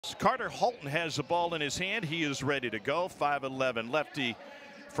Carter Holton has the ball in his hand. He is ready to go. 5'11" lefty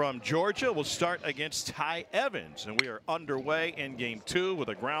from Georgia will start against Ty Evans, and we are underway in game 2 with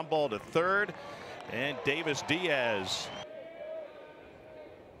a ground ball to third, and Davis Diaz,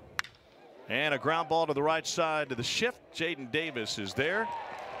 and a ground ball to the right side to the shift. Jaden Davis is there,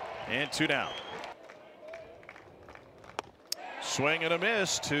 and 2 down. Swing and a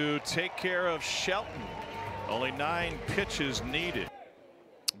miss to take care of Shelton. Only 9 pitches needed.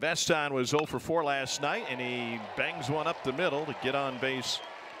 Vestine was 0 for 4 last night, and he bangs one up the middle to get on base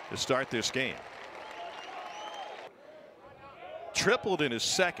to start this game. Tripled in his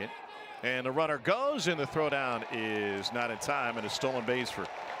second, and the runner goes, and the throwdown is not in time, and a stolen base for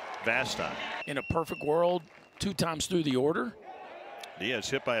Vestine. In a perfect world, 2 times through the order. Diaz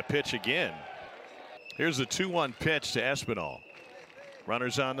hit by a pitch again. Here's the 2-1 pitch to Espinal.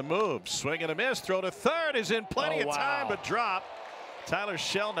 Runners on the move. Swing and a miss. Throw to third is in plenty of time, but drop. Tyler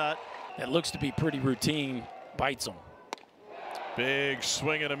Shelnut. That looks to be pretty routine. Bites him. Big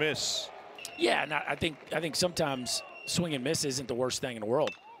swing and a miss. Yeah, and I think sometimes swing and miss isn't the worst thing in the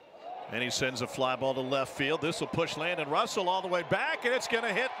world. And he sends a fly ball to left field. This will push Landon Russell all the way back, and it's going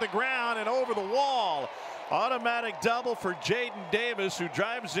to hit the ground and over the wall. Automatic double for Jaden Davis, who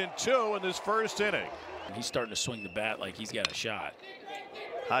drives in 2 in this first inning. And he's starting to swing the bat like he's got a shot.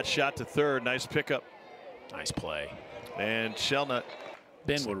 Hot shot to third. Nice pickup. Nice play. And Shelnut.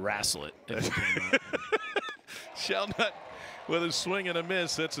 Ben would wrestle it if it came out. Shelnut with a swing and a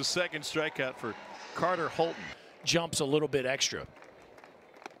miss. That's a second strikeout for Carter Holton. Jumps a little bit extra.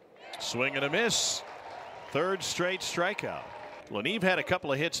 Swing and a miss. Third straight strikeout. Leneve had a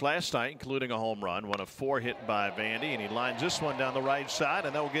couple of hits last night, including a home run. 1 of 4 hit by Vandy, and he lines this one down the right side,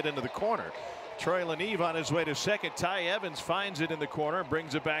 and that will get into the corner. Troy Leneve on his way to second. Ty Evans finds it in the corner,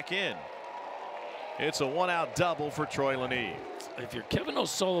 brings it back in. It's a 1-out double for Troy Leneve. If you're Kevin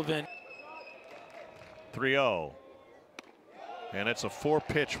O'Sullivan. 3-0. And it's a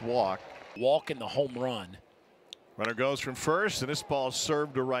 4-pitch walk. Walk in the home run. Runner goes from first, and this ball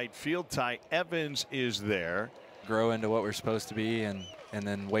served to right field. Ty Evans is there. Grow into what we're supposed to be, and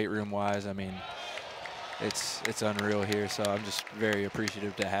then weight room wise, I mean, it's unreal here. So I'm just very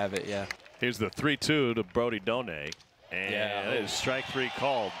appreciative to have it. Yeah. Here's the 3-2 to Brody Done, and it is strike 3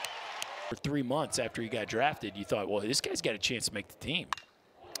 called. For 3 months after he got drafted, you thought, well, this guy's got a chance to make the team.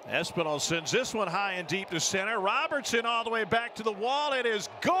 Espinal sends this one high and deep to center. Robertson all the way back to the wall. It is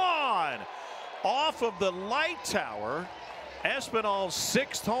gone off of the light tower. Espinal's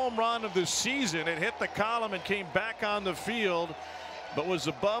 6th home run of the season. It hit the column and came back on the field, but was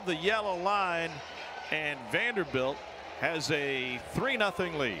above the yellow line, and Vanderbilt has a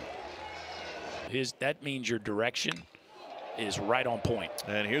 3-0 lead. That means your direction is right on point.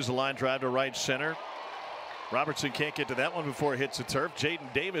 And here's the line drive to right center. Robertson can't get to that one before it hits the turf.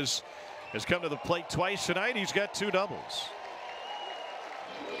 Jaden Davis has come to the plate twice tonight. He's got 2 doubles.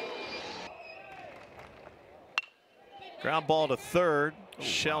 Ground ball to third.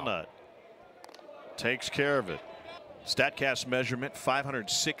 Shelnut takes care of it. StatCast measurement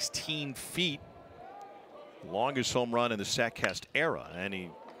 516 feet. Longest home run in the StatCast era, and he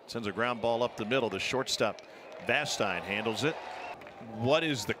sends a ground ball up the middle. The shortstop Vestine handles it. What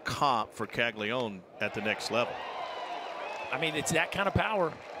is the comp for Caglione at the next level? I mean, it's that kind of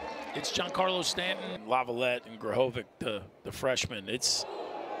power. It's Giancarlo Stanton, Lavalette, and Grahovic, the freshman. It's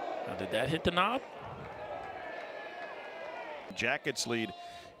did that hit the knob? Jackets lead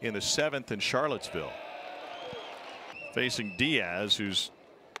in the 7th in Charlottesville. Facing Diaz, who's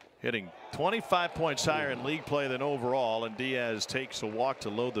hitting 25 points higher in league play than overall, and Diaz takes a walk to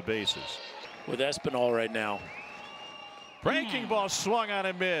load the bases. With Espinal right now. Breaking ball swung on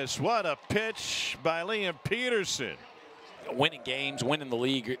and missed. What a pitch by Liam Peterson. Winning games, winning the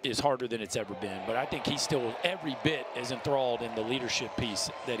league is harder than it's ever been, but I think he's still every bit as enthralled in the leadership piece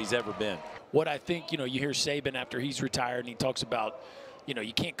that he's ever been. What I think, you hear Saban after he's retired, and he talks about,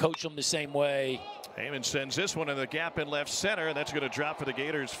 you can't coach them the same way. Heyman sends this one in the gap in left center, and that's going to drop for the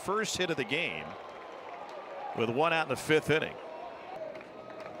Gators' first hit of the game with 1 out in the 5th inning.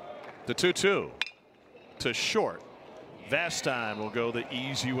 The 2-2 to short. Vestine will go the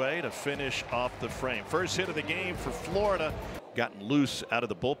easy way to finish off the frame. First hit of the game for Florida. Gotten loose out of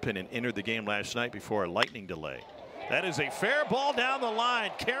the bullpen and entered the game last night before a lightning delay. That is a fair ball down the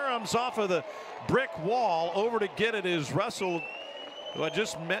line. Karams off of the brick wall. Over to get it is Russell, who I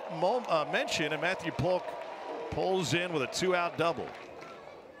just mentioned, and Matthew Polk pulls in with a 2-out double.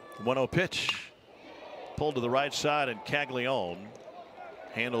 1-0 pitch. Pulled to the right side, and Caglione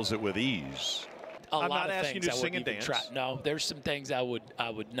handles it with ease. I'm not asking you to sing and dance. No, there's some things I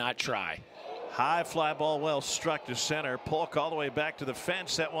would not try. High fly ball, well struck to center. Polk all the way back to the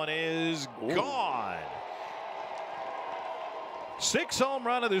fence. That one is gone. 6th home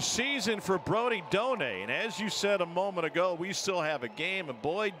run of the season for Brody Done. And as you said a moment ago, we still have a game, and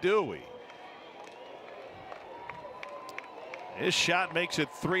boy, do we. His shot makes it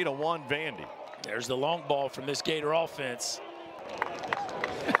 3-1 Vandy. There's the long ball from this Gator offense.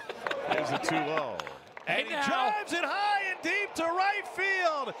 There's the 2-0. And he drives it high and deep to right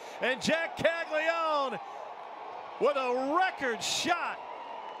field. And Jack Caglione with a record shot.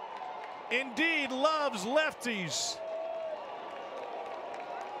 Indeed loves lefties.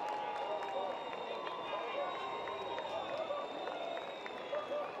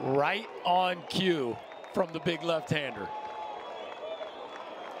 Right on cue from the big left-hander.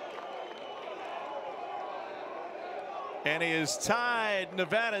 And he has tied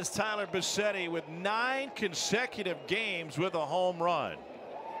Nevada's Tyler Bassetti with 9 consecutive games with a home run.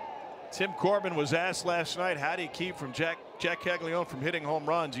 Tim Corbin was asked last night, how do you keep from Jack Caglione from hitting home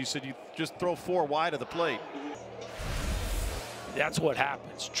runs? He said, you just throw 4 wide of the plate. That's what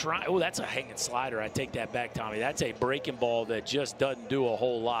happens. Oh, that's a hanging slider. I take that back, Tommy. That's a breaking ball that just doesn't do a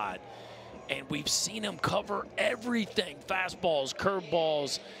whole lot. And we've seen him cover everything. Fastballs,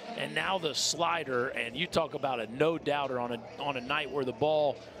 curveballs, and now the slider. And you talk about a no-doubter on a night where the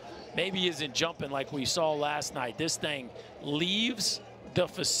ball maybe isn't jumping like we saw last night. This thing leaves the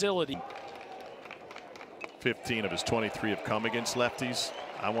facility. 15 of his 23 have come against lefties.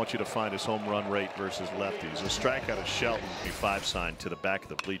 I want you to find his home run rate versus lefties. A strikeout of Shelton will be 5 signed to the back of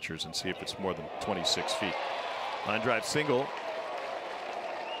the bleachers and see if it's more than 26 feet. Line drive single.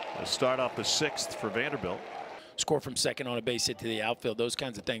 To start off the 6th for Vanderbilt. Score from second on a base hit to the outfield. Those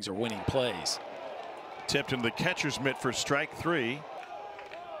kinds of things are winning plays. Tipped into the catcher's mitt for strike 3.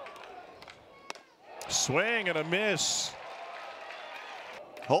 Swing and a miss.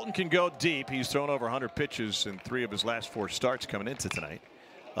 Holton can go deep. He's thrown over 100 pitches in 3 of his last 4 starts coming into tonight.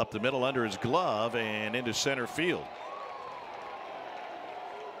 Up the middle under his glove and into center field.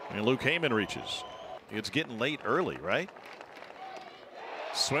 And Luke Heyman reaches. It's getting late early, right?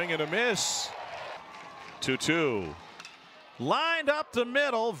 Swing and a miss. 2-2. Lined up the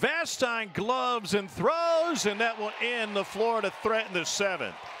middle. Vastine gloves and throws, and that will end the floor to threaten the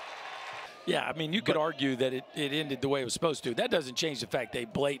 7th. Yeah, I mean, you could argue that it ended the way it was supposed to. That doesn't change the fact they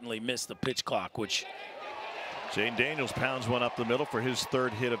blatantly missed the pitch clock, which... Jane Daniels pounds one up the middle for his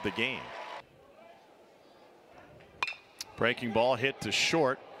 3rd hit of the game. Breaking ball hit to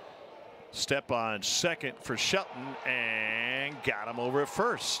short. Step on second for Shelton and got him over at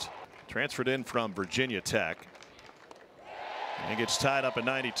first. Transferred in from Virginia Tech. And gets tied up at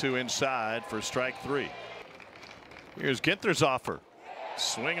 92 inside for strike 3. Here's Ginther's offer.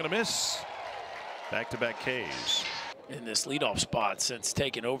 Swing and a miss. Back-to-back Ks. In this leadoff spot since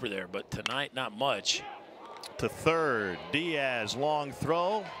taking over there, but tonight not much. To third, Diaz, long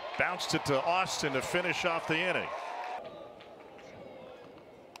throw. Bounced it to Austin to finish off the inning.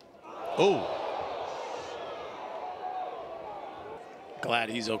 Oh. Glad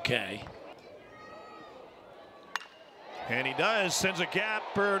he's okay. And he does. Sends a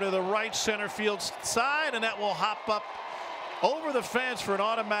gapper to the right center field side, and that will hop up over the fence for an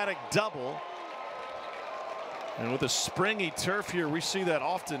automatic double. And with a springy turf here, we see that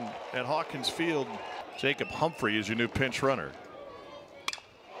often at Hawkins Field. Jacob Humphrey is your new pinch runner.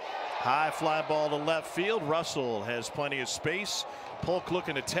 High fly ball to left field. Russell has plenty of space. Polk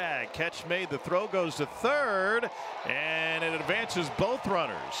looking to tag. Catch made. The throw goes to third, and it advances both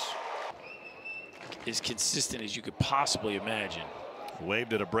runners. As consistent as you could possibly imagine.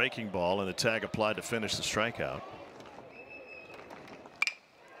 Waved at a breaking ball, and the tag applied to finish the strikeout.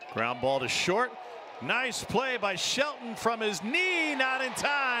 Ground ball to short. Nice play by Shelton from his knee, not in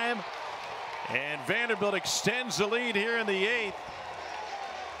time. And Vanderbilt extends the lead here in the 8th.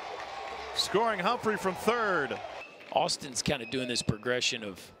 Scoring Humphrey from third. Austin's kind of doing this progression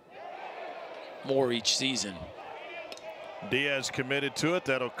of more each season. Diaz committed to it.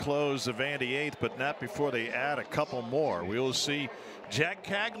 That'll close the Vandy 8th, but not before they add a couple more. We will see Jack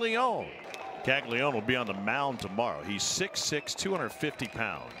Caglione. Caglione will be on the mound tomorrow. He's 6'6", 250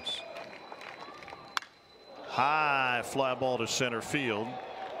 pounds. High fly ball to center field.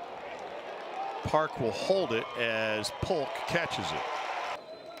 Park will hold it as Polk catches it.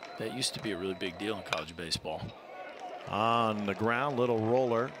 That used to be a really big deal in college baseball. On the ground, little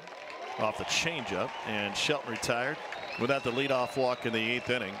roller off the changeup, and Shelton retired without the leadoff walk in the 8th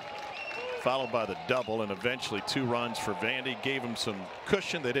inning, followed by the double, and eventually 2 runs for Vandy. Gave him some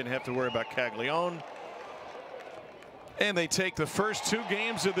cushion. They didn't have to worry about Caglione. And they take the first 2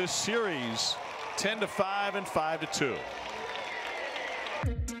 games of this series 10-5 and 5-2.